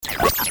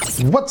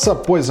What's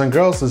up, boys and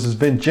girls? This is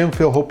Vin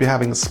Jimfield. Hope you're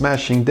having a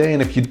smashing day,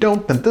 and if you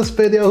don't, then this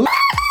video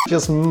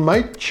just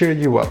might cheer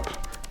you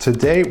up.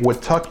 Today we're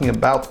talking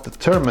about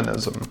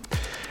determinism.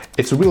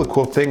 It's a really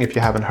cool thing if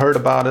you haven't heard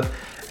about it,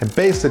 and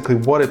basically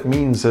what it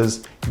means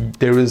is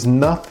there is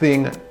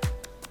nothing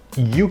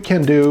you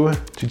can do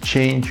to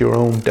change your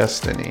own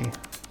destiny.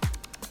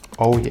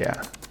 Oh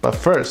yeah, but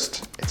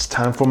first it's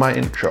time for my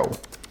intro.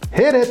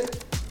 Hit it!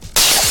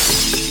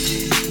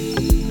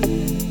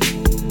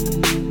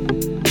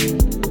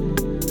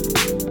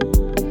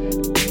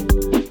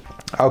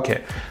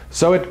 Okay,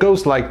 so it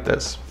goes like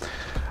this.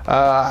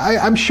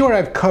 I'm sure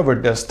I've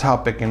covered this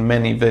topic in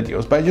many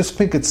videos, but I just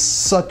think it's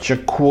such a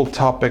cool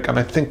topic, and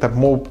I think that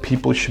more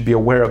people should be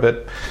aware of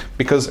it,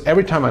 because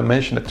every time I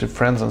mention it to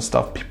friends and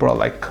stuff, people are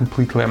like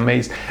completely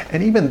amazed.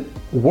 And even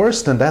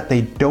worse than that,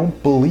 they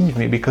don't believe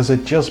me because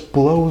it just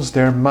blows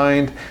their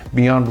mind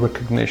beyond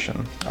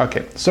recognition.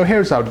 Okay, so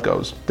here's how it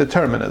goes.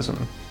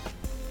 Determinism.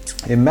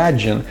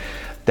 Imagine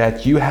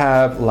that you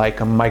have like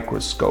a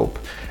microscope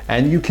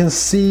and you can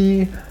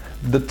see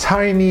the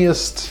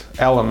tiniest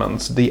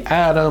elements, the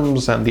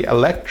atoms and the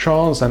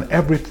electrons and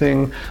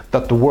everything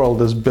that the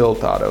world is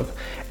built out of.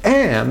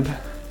 And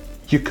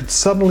you could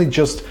suddenly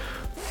just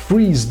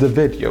freeze the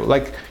video,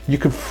 like you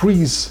could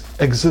freeze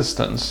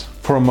existence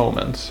for a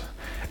moment.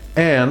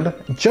 And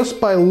just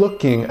by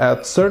looking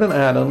at certain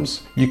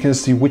atoms, you can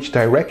see which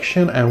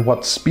direction and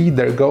what speed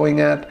they're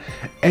going at.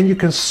 And you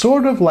can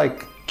sort of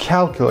like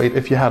calculate,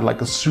 if you had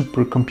like a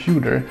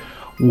supercomputer,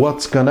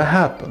 what's gonna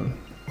happen.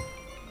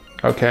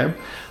 Okay?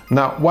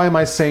 Now, why am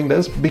I saying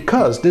this?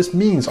 Because this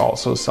means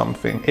also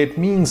something. It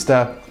means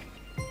that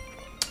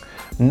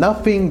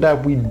nothing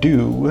that we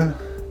do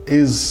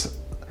is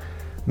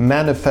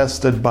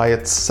manifested by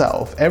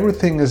itself.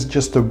 Everything is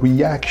just a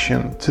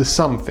reaction to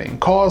something.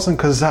 Cause and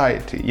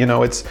causality. You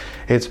know, it's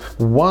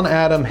one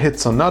atom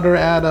hits another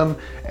atom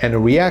and a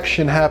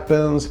reaction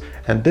happens,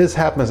 and this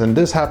happens, and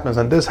this happens,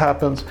 and this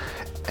happens.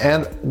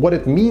 And what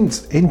it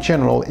means in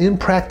general, in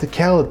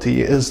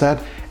practicality, is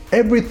that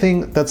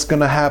everything that's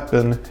gonna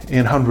happen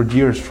in 100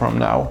 years from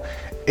now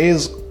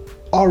is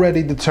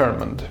already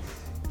determined.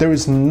 There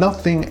is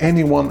nothing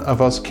any one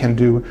of us can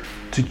do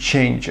to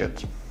change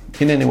it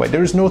in any way.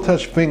 There is no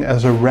such thing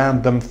as a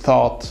random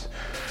thought.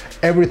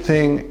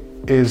 Everything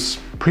is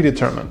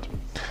predetermined.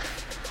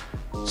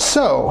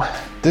 So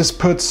this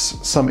puts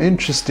some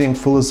interesting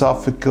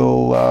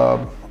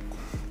philosophical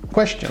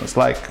questions,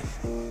 like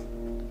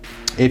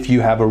if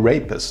you have a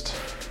rapist,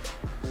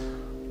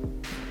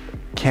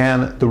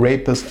 can the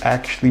rapist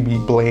actually be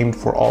blamed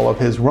for all of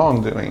his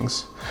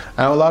wrongdoings?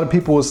 And a lot of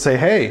people will say,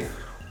 hey,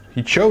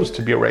 he chose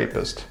to be a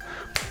rapist.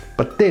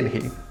 But did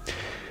he?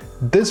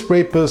 This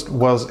rapist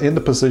was in the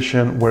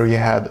position where he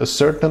had a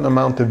certain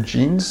amount of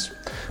genes.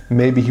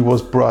 Maybe he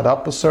was brought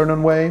up a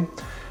certain way.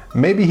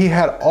 Maybe he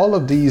had all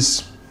of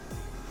these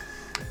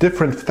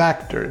different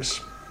factors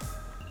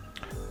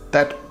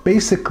that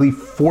basically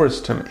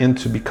forced him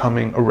into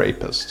becoming a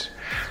rapist.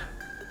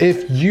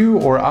 If you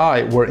or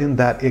I were in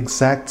that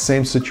exact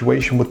same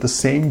situation with the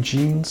same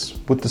genes,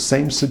 with the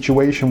same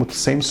situation, with the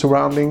same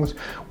surroundings,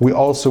 we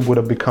also would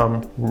have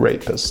become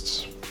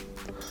rapists.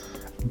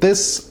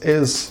 This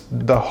is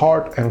the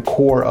heart and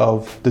core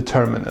of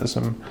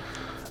determinism.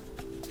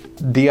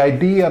 The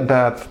idea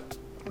that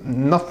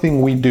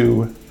nothing we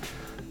do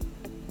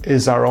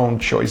is our own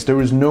choice. There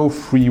is no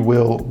free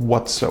will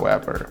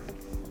whatsoever.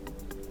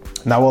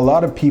 Now, a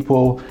lot of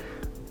people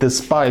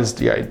despise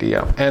the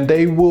idea, and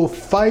they will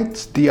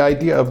fight the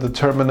idea of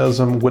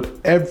determinism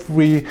with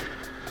every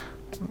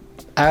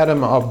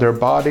atom of their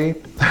body,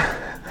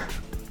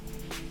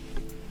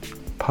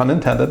 pun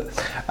intended,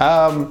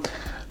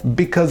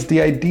 because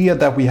the idea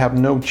that we have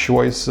no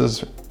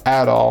choices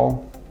at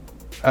all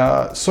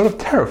sort of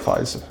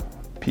terrifies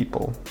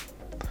people.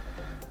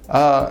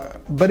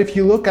 But if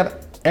you look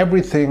at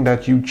everything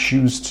that you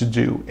choose to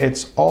do,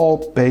 it's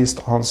all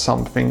based on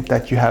something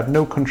that you have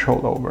no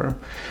control over.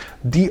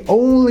 The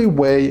only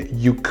way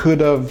you could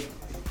have,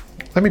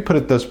 let me put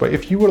it this way,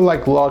 if you were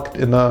like locked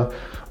in a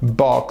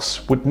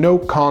box with no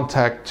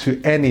contact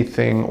to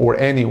anything or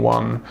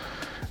anyone,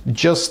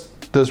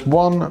 just this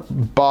one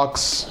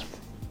box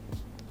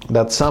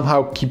that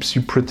somehow keeps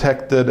you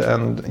protected,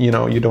 and you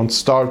know, you don't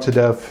starve to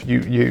death,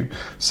 you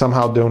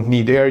somehow don't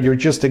need air, you're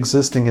just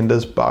existing in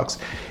this box.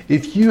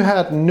 If you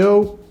had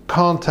no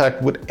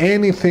contact with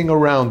anything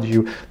around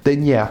you,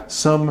 then yeah,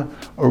 some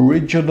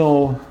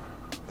original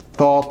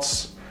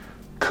thoughts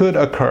could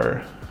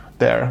occur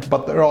there,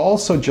 but there are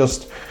also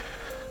just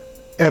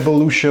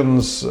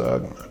evolutions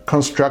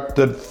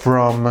constructed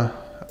from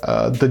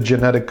the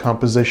genetic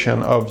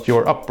composition of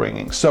your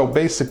upbringing. So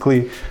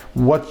basically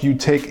what you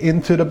take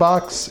into the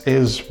box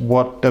is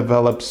what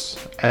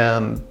develops,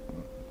 and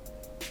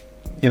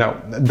you know,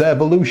 the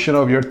evolution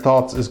of your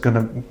thoughts is going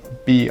to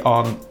be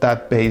on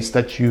that base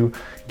that you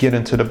get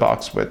into the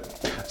box with.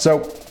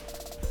 So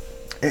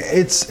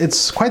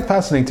it's quite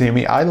fascinating to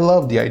me. I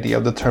love the idea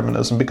of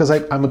determinism because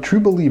I'm a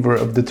true believer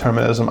of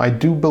determinism. I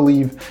do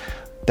believe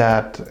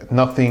that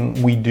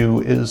nothing we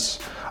do is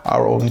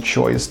our own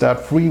choice, that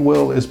free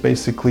will is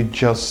basically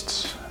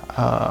just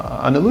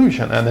an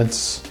illusion, and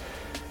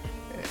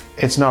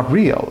it's not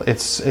real.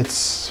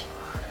 It's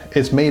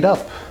made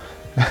up.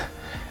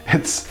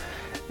 it's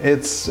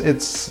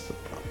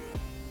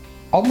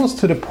almost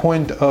to the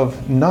point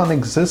of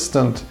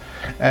non-existent,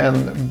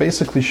 and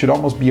basically should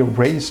almost be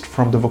erased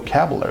from the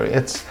vocabulary.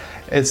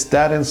 It's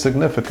that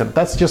insignificant.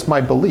 That's just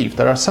my belief.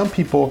 There are some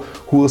people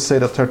who will say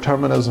that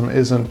determinism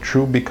isn't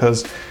true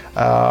because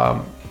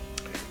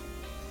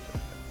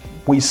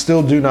we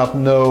still do not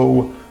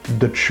know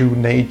the true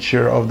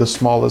nature of the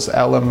smallest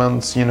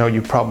elements. You know,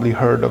 you probably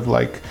heard of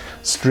like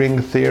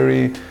string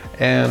theory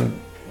and,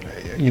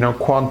 you know,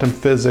 quantum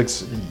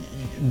physics.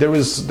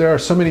 There are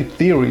so many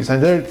theories,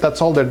 and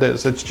that's all there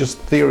is. It's just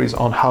theories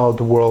on how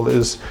the world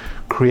is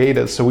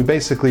created. So we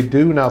basically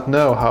do not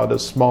know how the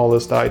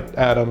smallest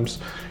atoms,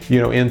 you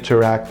know,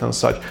 interact and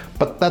such.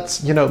 But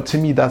that's, you know, to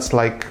me, that's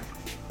not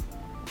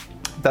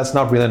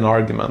really an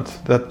argument.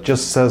 That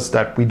just says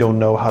that we don't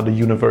know how the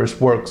universe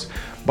works.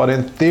 But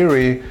in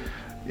theory,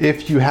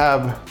 if you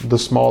have the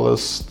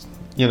smallest,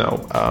 you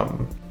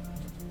know,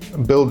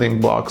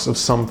 building blocks of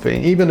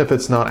something, even if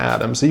it's not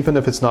atoms, even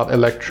if it's not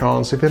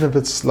electrons, even if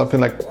it's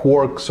something like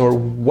quarks or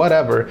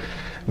whatever,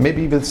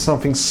 maybe if it's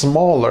something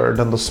smaller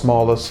than the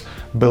smallest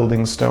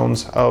building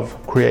stones of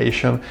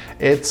creation,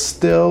 it's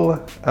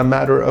still a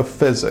matter of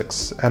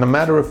physics. And a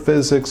matter of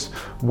physics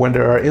when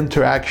there are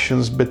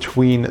interactions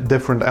between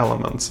different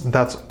elements.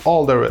 That's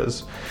all there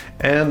is.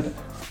 And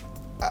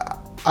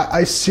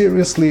I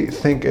seriously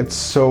think it's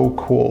so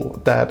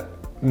cool that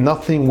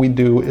nothing we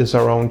do is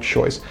our own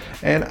choice.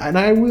 And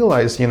I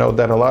realize, you know,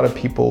 that a lot of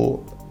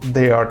people,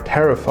 they are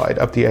terrified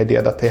of the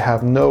idea that they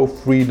have no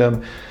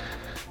freedom,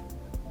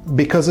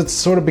 because it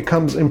sort of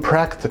becomes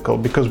impractical.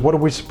 Because what are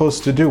we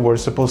supposed to do? We're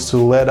supposed to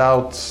let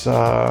out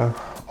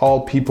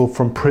all people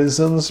from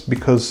prisons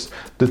because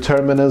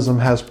determinism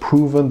has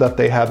proven that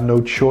they had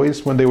no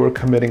choice when they were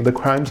committing the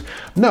crimes?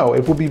 No,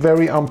 it would be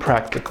very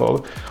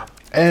unpractical.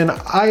 And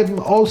I'm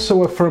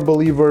also a firm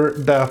believer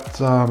that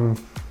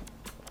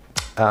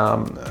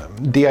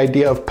the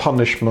idea of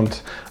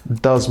punishment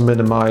does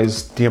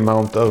minimize the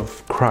amount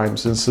of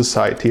crimes in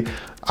society.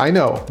 I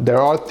know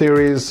there are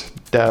theories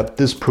that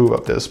disprove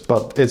of this,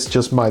 but it's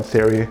just my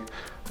theory,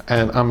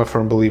 and I'm a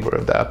firm believer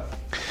of that.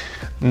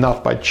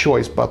 Not by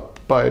choice,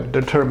 but by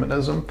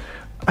determinism.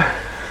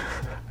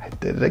 I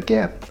did it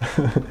again.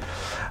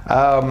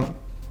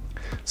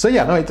 So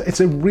yeah, no,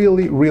 it's a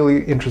really,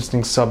 really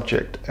interesting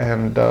subject,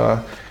 and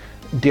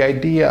the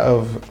idea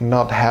of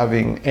not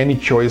having any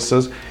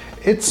choices,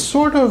 it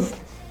sort of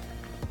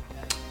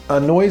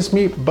annoys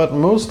me, but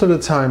most of the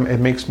time it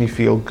makes me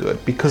feel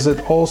good, because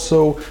it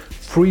also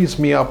frees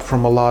me up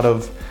from a lot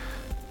of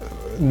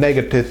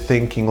negative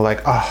thinking,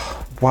 like,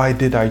 why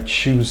did I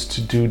choose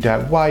to do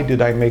that? Why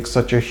did I make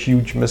such a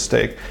huge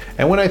mistake?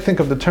 And when I think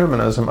of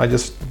determinism, I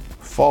just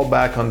fall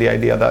back on the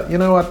idea that, you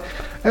know what,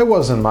 it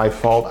wasn't my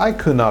fault. I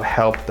could not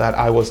help that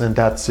I was in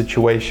that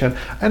situation,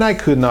 and I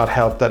could not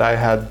help that I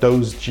had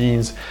those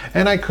genes,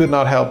 and I could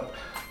not help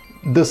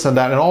this and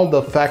that, and all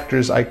the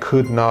factors I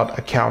could not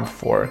account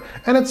for.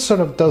 And it sort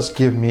of does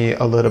give me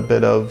a little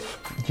bit of,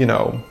 you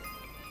know,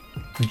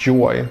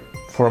 joy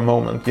for a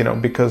moment, you know,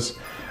 because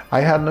I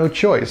had no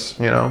choice,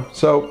 you know.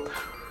 So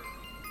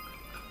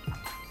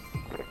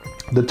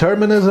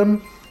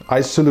determinism, I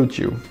salute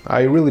you.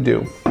 I really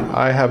do.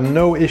 I have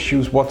no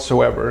issues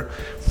whatsoever.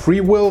 Free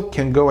will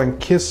can go and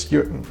kiss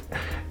your...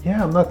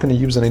 Yeah, I'm not going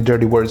to use any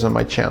dirty words on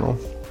my channel.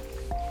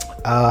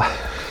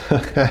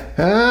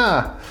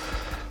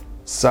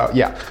 So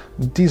yeah,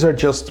 these are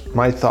just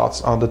my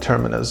thoughts on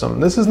determinism.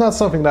 This is not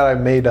something that I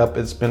made up.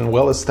 It's been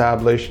well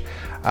established.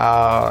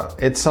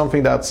 It's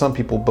something that some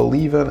people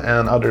believe in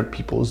and other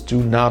people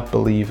do not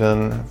believe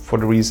in for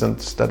the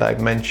reasons that I've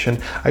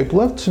mentioned. I'd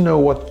love to know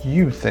what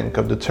you think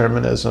of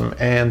determinism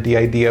and the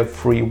idea of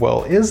free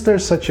will. Is there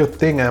such a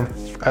thing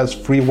as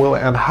free will,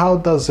 and how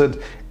does it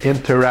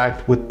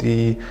interact with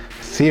the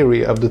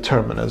theory of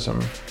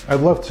determinism?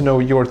 I'd love to know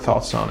your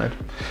thoughts on it.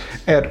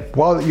 And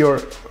while you're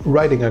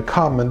writing a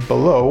comment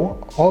below,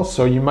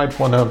 also you might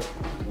want to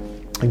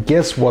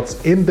guess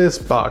what's in this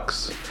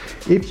box.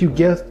 If you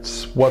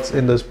guess what's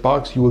in this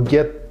box, you will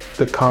get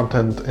the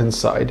content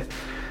inside.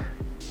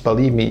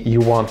 Believe me,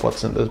 you want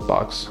what's in this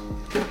box.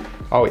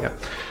 Oh yeah.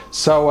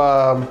 So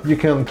you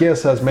can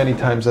guess as many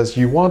times as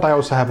you want. I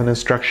also have an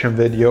instruction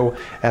video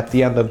at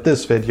the end of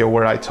this video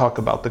where I talk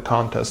about the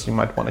contest. You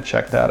might want to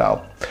check that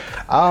out.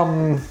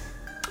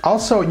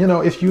 Also, you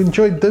know, if you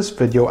enjoyed this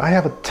video, I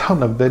have a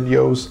ton of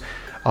videos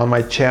on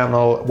my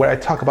channel where I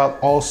talk about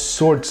all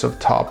sorts of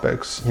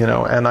topics, you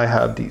know, and I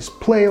have these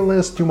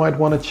playlists you might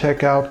want to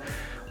check out.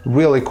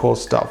 Really cool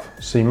stuff.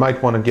 So you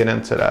might want to get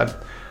into that.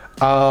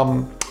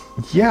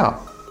 Yeah,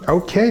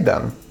 okay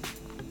then.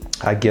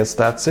 I guess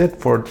that's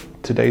it for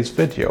today's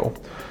video.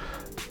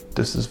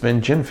 This is Vin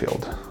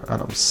Ginfield,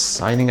 and I'm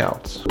signing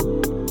out.